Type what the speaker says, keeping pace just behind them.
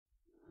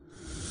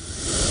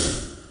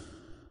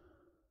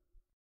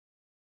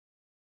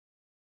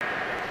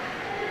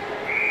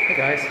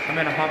guys? I'm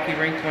in a hockey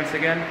rink once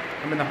again.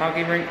 I'm in the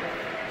hockey rink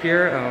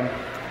here.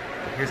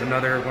 Here's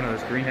another one of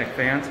those Greenheck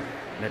fans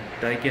and a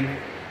Daikin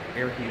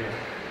air heater.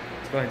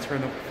 Let's go ahead and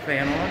turn the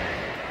fan on.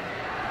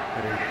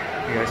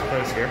 You guys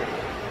close here.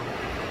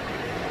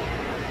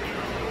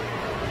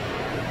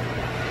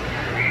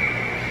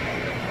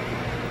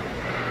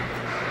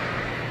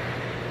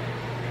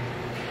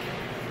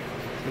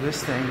 So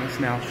this thing is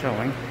now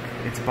showing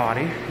its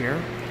body here.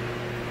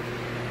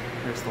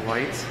 There's the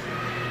lights.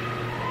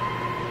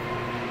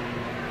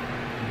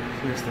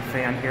 Here's the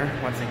fan here,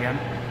 once again.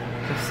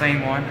 The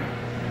same one.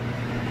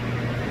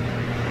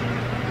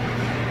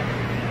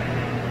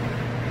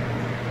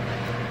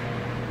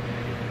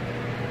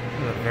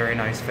 A very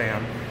nice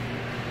fan.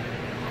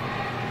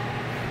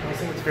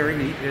 Also, what's very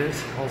neat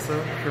is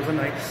also, there's a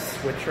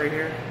nice switch right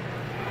here.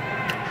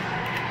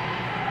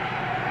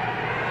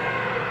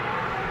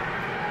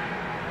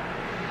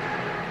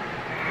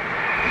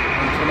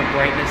 Turn the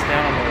brightness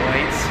down on the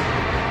lights.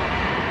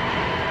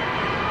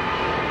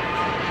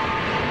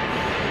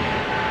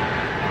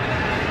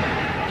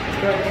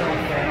 Let's go ahead and turn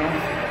the fan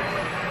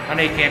off. I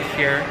know you can't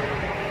hear.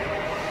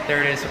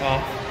 There it is,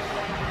 off.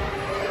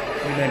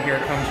 And then here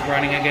it comes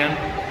running again.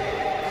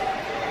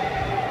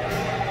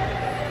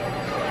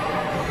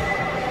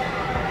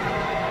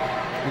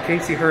 In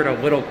case you heard a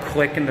little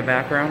click in the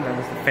background, that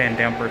was the fan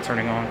damper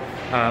turning on,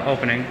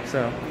 opening.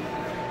 So,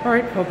 all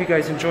right, hope you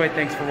guys enjoyed.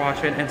 Thanks for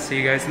watching, and see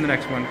you guys in the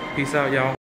next one. Peace out, y'all.